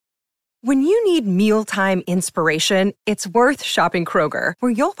When you need mealtime inspiration, it's worth shopping Kroger,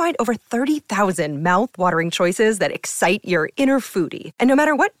 where you'll find over 30,000 mouth-watering choices that excite your inner foodie. And no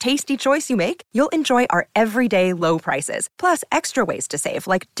matter what tasty choice you make, you'll enjoy our everyday low prices, plus extra ways to save,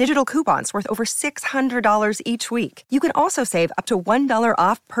 like digital coupons worth over $600 each week. You can also save up to $1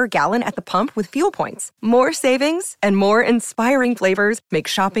 off per gallon at the pump with fuel points. More savings and more inspiring flavors make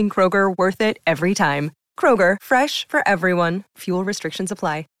shopping Kroger worth it every time. Kroger, fresh for everyone. Fuel restrictions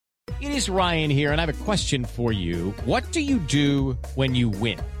apply. It is Ryan here, and I have a question for you. What do you do when you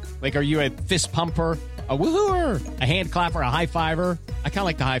win? Like, are you a fist pumper, a woo-hooer, a hand clapper, a high-fiver? I kind of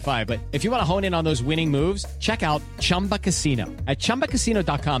like the high-five, but if you want to hone in on those winning moves, check out Chumba Casino. At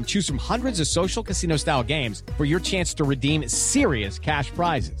ChumbaCasino.com, choose from hundreds of social casino-style games for your chance to redeem serious cash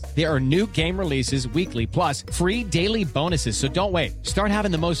prizes. There are new game releases weekly, plus free daily bonuses, so don't wait. Start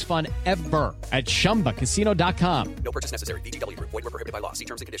having the most fun ever at ChumbaCasino.com. No purchase necessary. VGW Group. Void where prohibited by law. See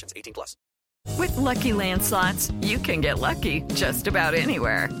terms and conditions. 18+. With Lucky Land Slots, you can get lucky just about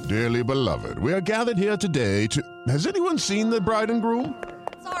anywhere. Dearly beloved, we are gathered here today to... Has anyone seen the bride and groom?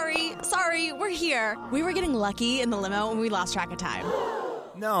 Sorry, we're here. We were getting lucky in the limo and we lost track of time.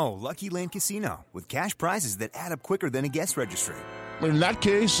 No, Lucky Land Casino, with cash prizes that add up quicker than a guest registry. In that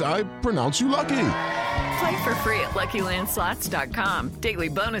case, I pronounce you lucky. Play for free at LuckyLandSlots.com. Daily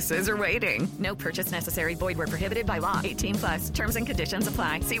bonuses are waiting. No purchase necessary. Void where prohibited by law. 18+. Terms and conditions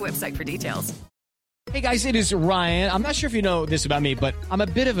apply. See website for details. Hey guys, it is Ryan. I'm not sure if you know this about me, but I'm a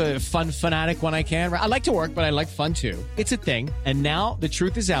bit of a fun fanatic when I can. I like to work, but I like fun too. It's a thing. And now the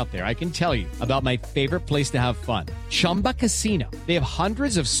truth is out there. I can tell you about my favorite place to have fun. Chumba Casino. They have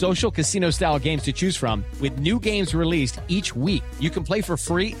hundreds of social casino style games to choose from with new games released each week. You can play for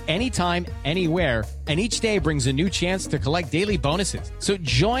free anytime, anywhere. And each day brings a new chance to collect daily bonuses. So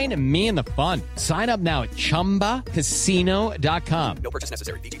join me in the fun. Sign up now at ChumbaCasino.com. No purchase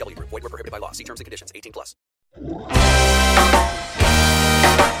necessary. VGW Group. Void where prohibited by law. See terms and conditions. 18+.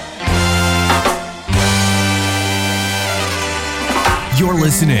 You're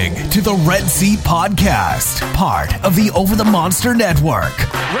listening to the Red Seat Podcast, part of the Over the Monster Network.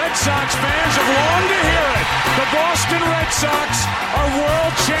 Red Sox fans have longed to hear it. The Boston Red Sox are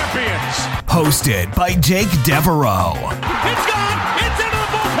world champions. Hosted by Jake Devereaux. It's gone. It's into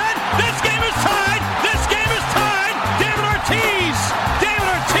the bullpen. This game is tied. This game is tied. David Ortiz. David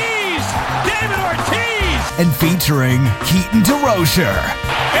Ortiz. David Ortiz. And featuring Keaton DeRocher.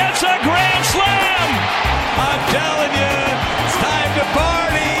 It's a grand slam. I'm telling you, it's time to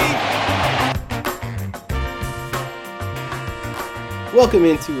party. Welcome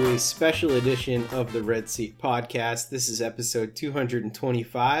into a special edition of the Red Seat Podcast. This is episode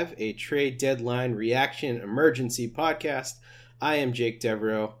 225, a trade deadline reaction emergency podcast. I am Jake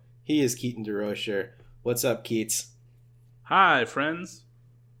Devereaux. He is Keaton DeRocher. What's up, Keats? Hi, friends.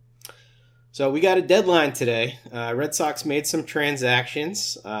 So we got a deadline today. Red Sox made some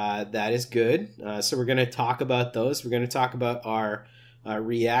transactions. That is good. So we're going to talk about those. We're going to talk about our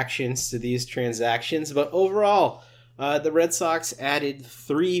reactions to these transactions. But overall, the Red Sox added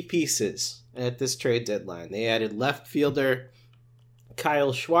 3 pieces at this trade deadline. They added left fielder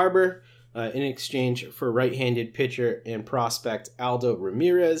Kyle Schwarber in exchange for right-handed pitcher and prospect Aldo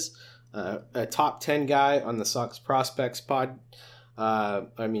Ramirez, a top 10 guy on the Sox Prospects pod.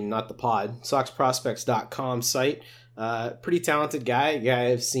 Not the pod, SoxProspects.com site. Pretty talented guy, a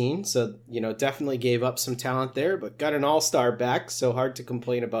guy I've seen. So, definitely gave up some talent there, but got an all-star back, so hard to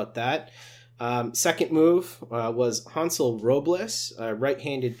complain about that. Second move was Hansel Robles, a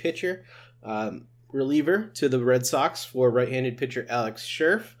right-handed pitcher, reliever to the Red Sox for right-handed pitcher Alex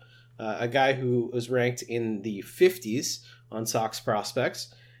Scherf, a guy who was ranked in the 50s on Sox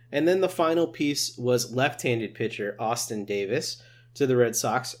Prospects. And then the final piece was left-handed pitcher Austin Davis to the Red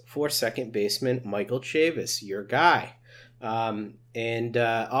Sox for second baseman Michael Chavis, your guy.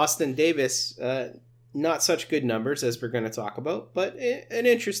 Austin Davis, not such good numbers as we're going to talk about, but an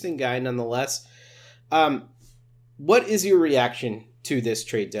interesting guy nonetheless. What is your reaction to this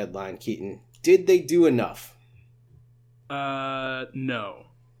trade deadline, Keaton? Did they do enough? No.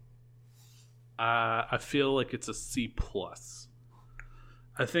 I feel like it's a C+.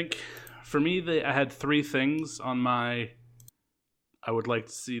 I think for me, I had 3 things on my I would like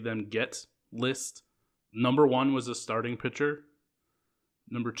to see them get list. Number 1 was a starting pitcher.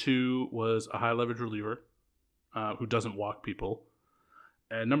 Number 2 was a high leverage reliever who doesn't walk people.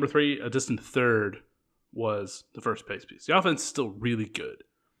 And number 3, a distant third, was the first base piece. The offense is still really good.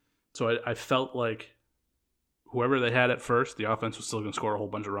 So I felt like whoever they had at first, the offense was still going to score a whole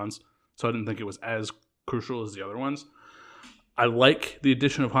bunch of runs. So I didn't think it was as crucial as the other ones. I like the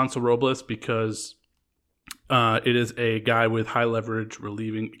addition of Hansel Robles because It is a guy with high leverage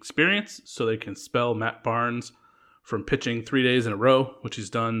relieving experience, so they can spell Matt Barnes from pitching 3 days in a row, which he's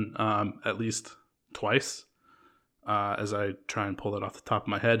done at least twice, as I try and pull that off the top of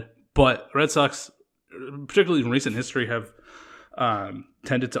my head. But Red Sox, particularly in recent history, have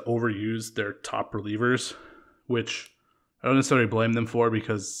tended to overuse their top relievers, which I don't necessarily blame them for,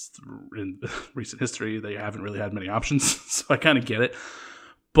 because in recent history they haven't really had many options, so I kind of get it.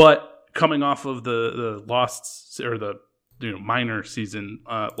 But coming off of the lost or the minor season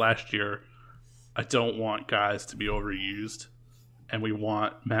last year, I don't want guys to be overused, and we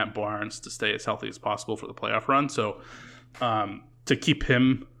want Matt Barnes to stay as healthy as possible for the playoff run. So to keep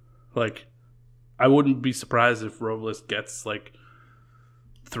him, I wouldn't be surprised if Robles gets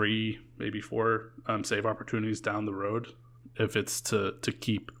 3, maybe 4 save opportunities down the road if it's to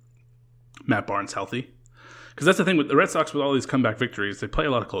keep Matt Barnes healthy. Because that's the thing with the Red Sox, with all these comeback victories, they play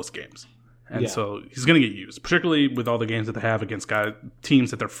a lot of close games. And so he's going to get used, particularly with all the games that they have against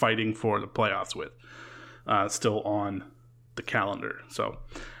teams that they're fighting for the playoffs with, still on the calendar. So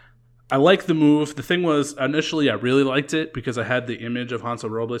I like the move. The thing was, initially I really liked it because I had the image of Hansel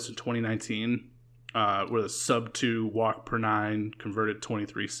Robles in 2019 with a sub-2 walk per 9, converted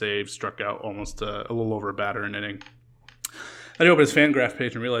 23 saves, struck out almost a little over a batter an inning. I opened his FanGraph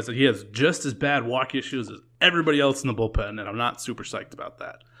page and realized that he has just as bad walk issues as everybody else in the bullpen, and I'm not super psyched about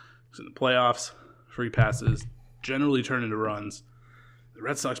that. Because in the playoffs, free passes generally turn into runs. The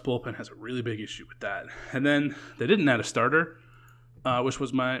Red Sox bullpen has a really big issue with that. And then they didn't add a starter, which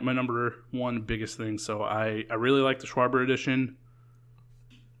was my number one biggest thing. So I really like the Schwarber edition.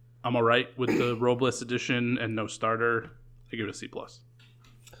 I'm all right with the Robles edition and no starter. I give it a C+.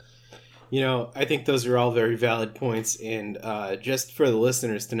 I think those are all very valid points, and just for the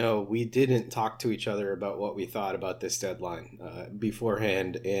listeners to know, we didn't talk to each other about what we thought about this deadline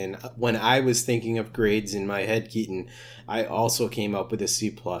beforehand, and when I was thinking of grades in my head, Keaton, I also came up with a C+,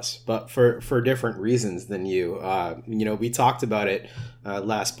 but for different reasons than you. We talked about it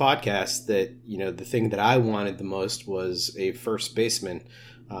last podcast that, the thing that I wanted the most was a first baseman,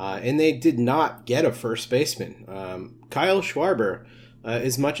 and they did not get a first baseman. Kyle Schwarber,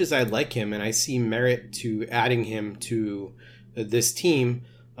 as much as I like him and I see merit to adding him to this team,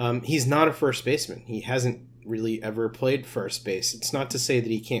 he's not a first baseman. He hasn't really ever played first base. It's not to say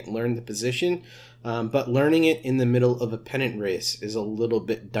that he can't learn the position, but learning it in the middle of a pennant race is a little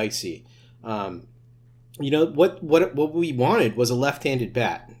bit dicey. What we wanted was a left-handed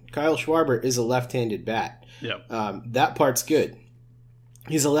bat. Kyle Schwarber is a left-handed bat. Yeah. That part's good.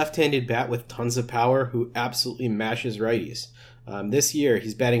 He's a left-handed bat with tons of power who absolutely mashes righties. This year,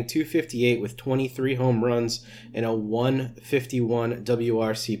 he's batting .258 with 23 home runs and a 151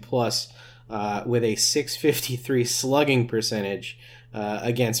 WRC plus with a .653 slugging percentage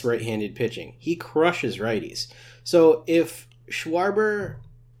against right-handed pitching. He crushes righties. So if Schwarber,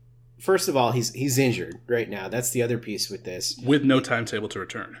 first of all, he's injured right now. That's the other piece with this. With no timetable to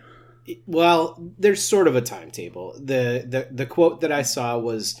return. Well, there's sort of a timetable. The quote that I saw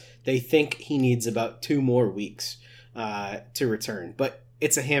was they think he needs about 2 more weeks to return, but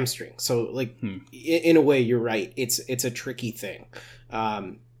it's a hamstring. So in a way, you're right. It's a tricky thing.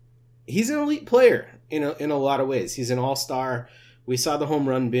 He's an elite player in a lot of ways. He's an all-star. We saw the home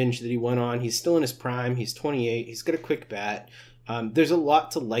run binge that he went on. He's still in his prime. He's 28. He's got a quick bat. There's a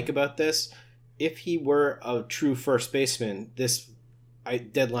lot to like about this. If he were a true first baseman, this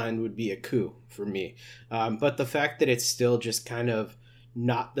deadline would be a coup for me. But the fact that it's still just kind of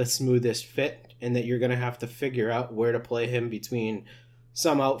not the smoothest fit, and that you're going to have to figure out where to play him between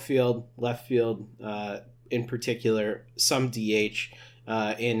some outfield, left field, in particular, some DH,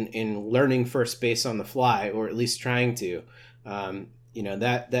 in learning first base on the fly, or at least trying to,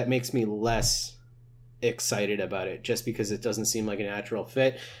 that makes me less excited about it, just because it doesn't seem like a natural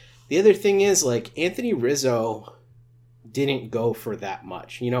fit. The other thing is, Anthony Rizzo didn't go for that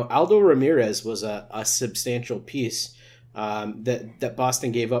much. Aldo Ramirez was a substantial piece that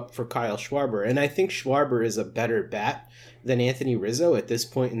Boston gave up for Kyle Schwarber. And I think Schwarber is a better bat than Anthony Rizzo at this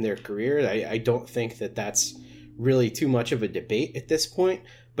point in their career. I don't think that that's really too much of a debate at this point.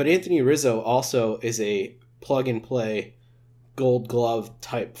 But Anthony Rizzo also is a plug-and-play Gold Glove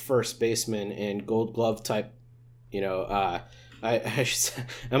type first baseman and Gold Glove type, I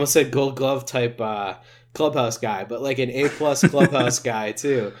almost said Gold Glove type clubhouse guy, but an A-plus clubhouse guy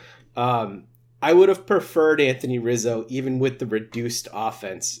too. I would have preferred Anthony Rizzo, even with the reduced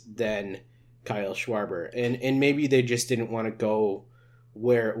offense, than Kyle Schwarber. And maybe they just didn't want to go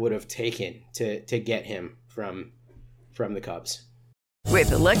where it would have taken to get him from the Cubs.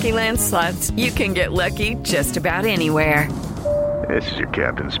 With the Lucky Land Slots, you can get lucky just about anywhere. This is your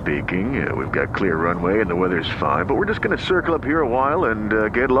captain speaking. We've got clear runway and the weather's fine, but we're just going to circle up here a while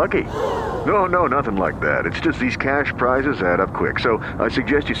and get lucky. No, nothing like that. It's just these cash prizes add up quick. So I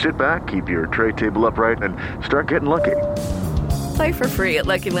suggest you sit back, keep your tray table upright, and start getting lucky. Play for free at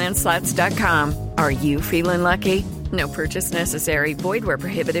LuckyLandSlots.com. Are you feeling lucky? No purchase necessary. Void where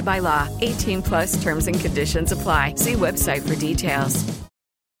prohibited by law. 18+ terms and conditions apply. See website for details.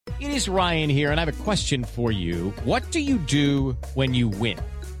 It is Ryan here, and I have a question for you. What do you do when you win?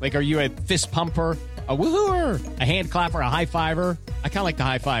 Like, are you a fist pumper, a woohooer, a hand clapper, a high fiver? I kind of like the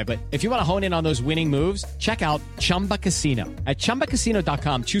high five, but if you want to hone in on those winning moves, check out Chumba Casino. At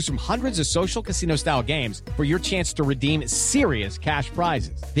ChumbaCasino.com, choose from hundreds of social casino-style games for your chance to redeem serious cash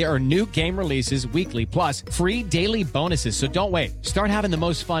prizes. There are new game releases weekly, plus free daily bonuses. So don't wait. Start having the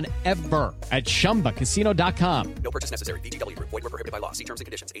most fun ever at ChumbaCasino.com. No purchase necessary. VGW. Void where prohibited by law. See terms and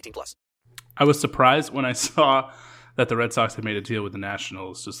conditions. 18+. I was surprised when I saw that the Red Sox had made a deal with the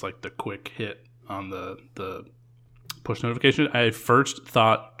Nationals, just like the quick hit on the push notification. I first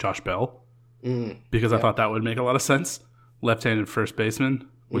thought Josh Bell because I thought that would make a lot of sense. Left-handed first baseman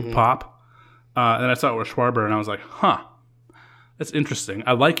with pop. And then I saw it with Schwarber, and I was like, that's interesting.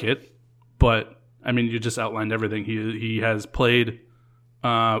 I like it, but, I mean, you just outlined everything. He has played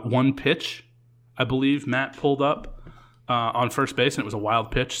one pitch, I believe Matt pulled up on first base, and it was a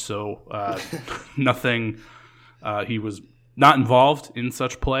wild pitch, so nothing. He was not involved in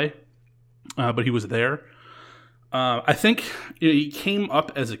such play, but he was there. I think he came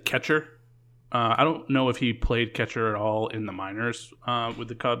up as a catcher. I don't know if he played catcher at all in the minors with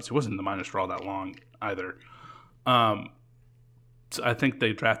the Cubs. He wasn't in the minors for all that long either. So I think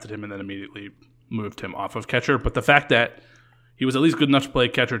they drafted him and then immediately moved him off of catcher. But the fact that he was at least good enough to play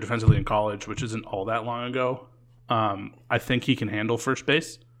catcher defensively in college, which isn't all that long ago, I think he can handle first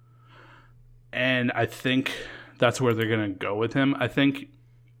base. And I think that's where they're going to go with him. I think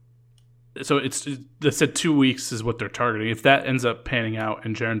so. They said 2 weeks is what they're targeting. If that ends up panning out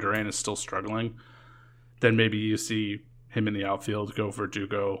and Jarren Duran is still struggling, then maybe you see him in the outfield, go for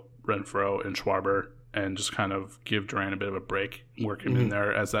Dugo, Renfroe, and Schwarber, and just kind of give Duran a bit of a break, work him in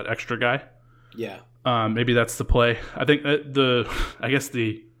there as that extra guy. Yeah. Maybe that's the play. I think the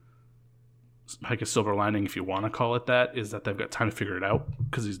silver lining, if you want to call it that, is that they've got time to figure it out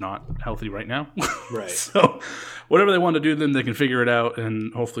because he's not healthy right now. Right. So whatever they want to do, then they can figure it out,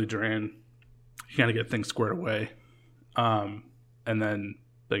 and hopefully Duran kind of get things squared away, and then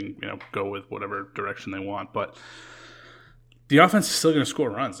they can go with whatever direction they want. But the offense is still going to score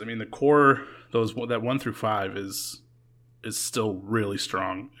runs. I mean, the core, that 1 through 5 is still really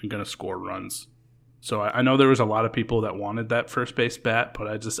strong and going to score runs. So I know there was a lot of people that wanted that first base bat, but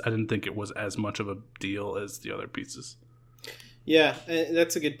I didn't think it was as much of a deal as the other pieces. Yeah,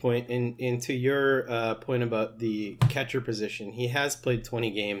 that's a good point. And to your point about the catcher position, he has played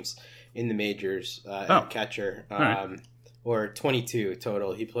 20 games in the majors at catcher, or 22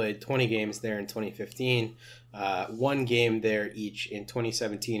 total. He played 20 games there in 2015, 1 game there each in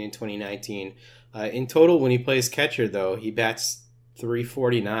 2017 and 2019. In total, when he plays catcher, though, he bats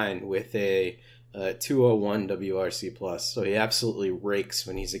 .349 with a 201 WRC plus. So he absolutely rakes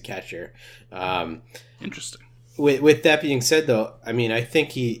when he's a catcher. Interesting. With that being said, though, I mean, I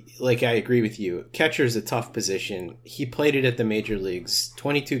think I agree with you. Catcher is a tough position. He played it at the major leagues.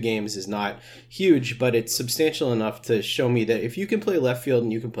 22 games is not huge, but it's substantial enough to show me that if you can play left field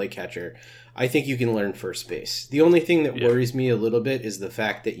and you can play catcher, I think you can learn first base. The only thing that worries me a little bit is the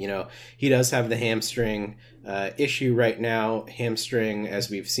fact that, he does have the hamstring issue right now. Hamstring, as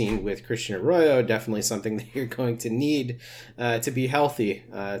we've seen with Christian Arroyo, definitely something that you're going to need to be healthy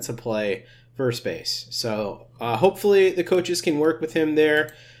to play first base. So hopefully the coaches can work with him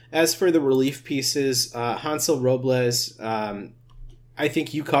there. As for the relief pieces, Hansel Robles, I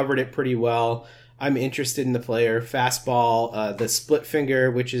think you covered it pretty well. I'm interested in the player. Fastball, the split finger,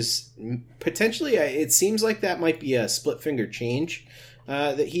 which is potentially, it seems like that might be a split finger change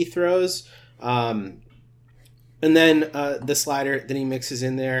that he throws. And then the slider that he mixes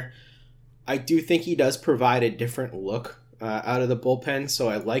in there. I do think he does provide a different look out of the bullpen, so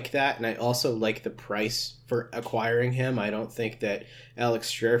I like that. And I also like the price for acquiring him. I don't think that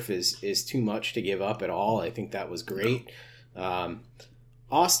Alex Scherff is too much to give up at all. I think that was great.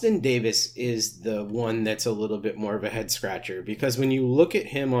 Austin Davis is the one that's a little bit more of a head scratcher, because when you look at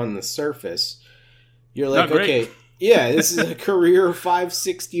him on the surface, you're like, okay, yeah, this is a career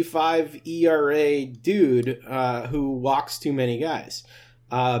 5.65 ERA dude who walks too many guys.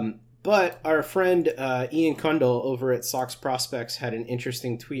 But our friend Ian Kundle over at Sox Prospects had an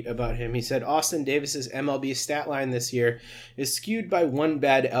interesting tweet about him. He said, Austin Davis's MLB stat line this year is skewed by one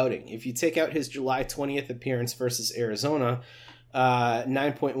bad outing. If you take out his July 20th appearance versus Arizona,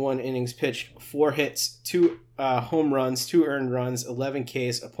 9.1 innings pitched, 4 hits, 2 home runs, 2 earned runs, 11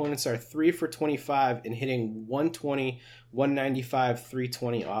 Ks. Opponents are 3 for 25 in hitting 120, 195,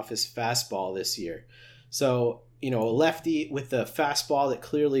 320 off his fastball this year. So, a lefty with a fastball that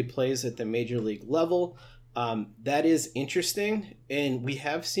clearly plays at the major league level. That is interesting. And we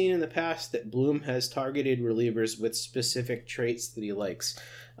have seen in the past that Bloom has targeted relievers with specific traits that he likes.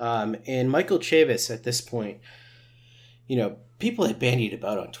 And Michael Chavis at this point, people had bandied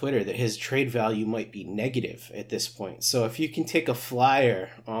about on Twitter that his trade value might be negative at this point. So if you can take a flyer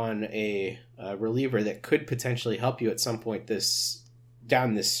on a reliever that could potentially help you at some point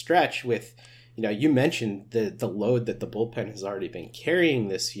down this stretch with, you mentioned the load that the bullpen has already been carrying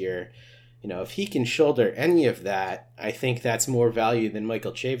this year. If he can shoulder any of that, I think that's more value than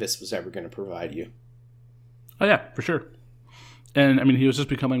Michael Chavis was ever going to provide you. Oh, yeah, for sure. And, he was just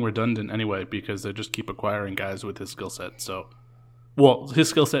becoming redundant anyway because they just keep acquiring guys with his skill set. So, his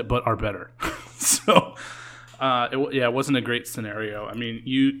skill set, but are better. So, it wasn't a great scenario.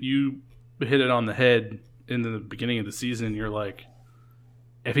 You hit it on the head in the beginning of the season. You're like,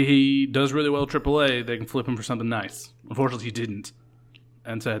 if he does really well at AAA, they can flip him for something nice. Unfortunately, he didn't.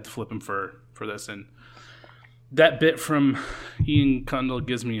 And so I had to flip him for this. And that bit from Ian Cundall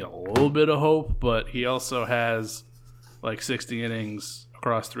gives me a little bit of hope, but he also has 60 innings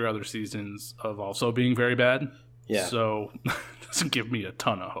across 3 other seasons of also being very bad. Yeah. So it doesn't give me a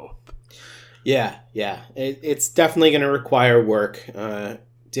ton of hope. Yeah. It's definitely going to require work.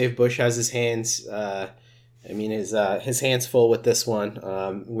 Dave Bush has his hands his hands full with this one.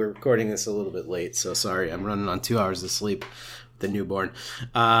 We're recording this a little bit late, so sorry. I'm running on 2 hours of sleep with the newborn.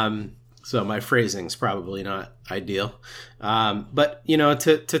 So my phrasing's probably not ideal. But,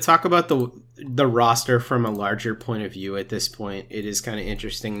 to talk about the roster from a larger point of view at this point, it is kind of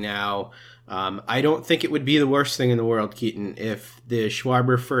interesting now. I don't think it would be the worst thing in the world, Keaton, if the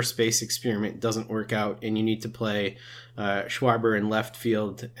Schwarber first base experiment doesn't work out and you need to play Schwarber in left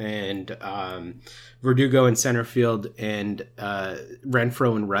field and Verdugo in center field and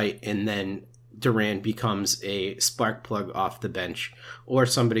Renfroe in right, and then Duran becomes a spark plug off the bench or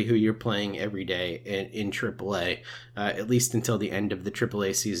somebody who you're playing every day in AAA, at least until the end of the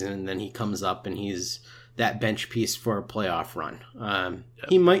AAA season, and then he comes up and he's that bench piece for a playoff run.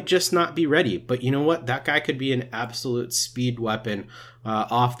 He might just not be ready, but you know what? That guy could be an absolute speed weapon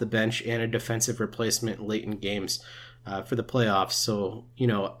off the bench and a defensive replacement late in games for the playoffs. So,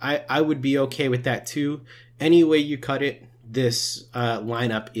 I would be okay with that too. Any way you cut it, this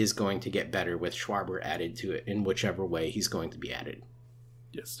lineup is going to get better with Schwarber added to it in whichever way he's going to be added.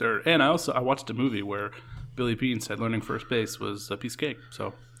 Yes, sir. And I watched a movie where Billy Beane said learning first base was a piece of cake,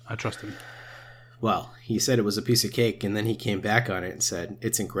 so I trust him. Well, he said it was a piece of cake, and then he came back on it and said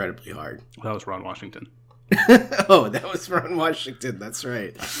it's incredibly hard. That was Ron Washington. Oh, that was Ron Washington. That's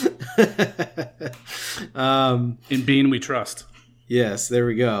right. In Beane, we trust. Yes, there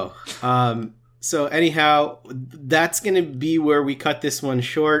we go. So anyhow, that's going to be where we cut this one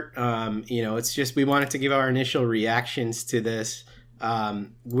short. It's just we wanted to give our initial reactions to this.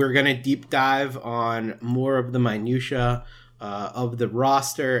 We're going to deep dive on more of the minutia of the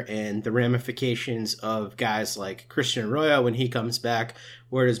roster and the ramifications of guys like Christian Arroyo when he comes back.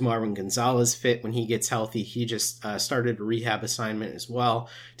 Where does Marwin Gonzalez fit when he gets healthy? He just started a rehab assignment as well.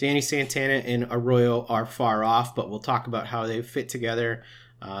 Danny Santana and Arroyo are far off, but we'll talk about how they fit together,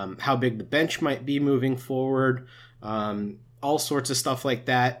 how big the bench might be moving forward, all sorts of stuff like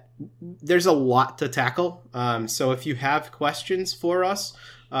that. There's a lot to tackle. So if you have questions for us,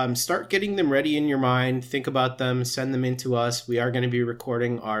 start getting them ready in your mind. Think about them. Send them in to us. We are going to be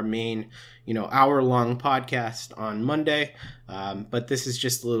recording our main, hour-long podcast on Monday. But this is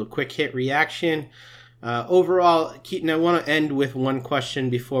just a little quick hit reaction. Overall, Keaton, I want to end with one question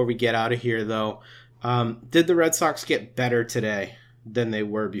before we get out of here, though. Did the Red Sox get better today than they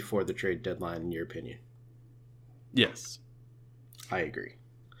were before the trade deadline, in your opinion? Yes. I agree.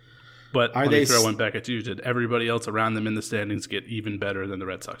 But let me throw one back at you. Did everybody else around them in the standings get even better than the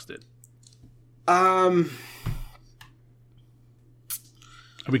Red Sox did?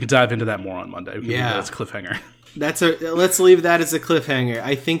 We could dive into that more on Monday. That's a cliffhanger. Let's leave that as a cliffhanger.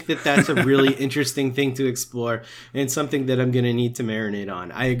 I think that's a really interesting thing to explore and something that I'm going to need to marinate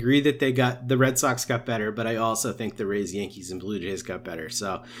on. I agree that the Red Sox got better, but I also think the Rays, Yankees, and Blue Jays got better.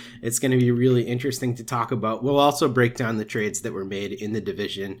 So it's going to be really interesting to talk about. We'll also break down the trades that were made in the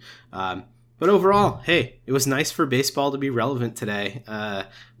division. But overall, hey, it was nice for baseball to be relevant today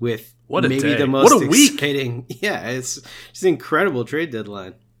with maybe the most exciting. Yeah, it's an incredible trade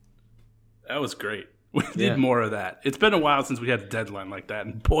deadline. That was great. We need more of that. It's been a while since we had a deadline like that,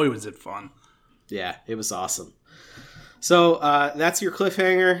 and boy, was it fun. Yeah, it was awesome. So that's your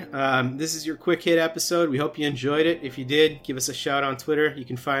cliffhanger. This is your quick hit episode. We hope you enjoyed it. If you did, give us a shout on Twitter. You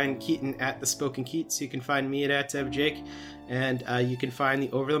can find Keaton at The Spoken Keats. You can find me at @TevJake. And you can find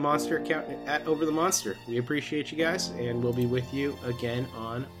the Over the Monster account at Over the Monster. We appreciate you guys, and we'll be with you again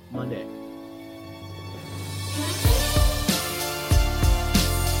on Monday.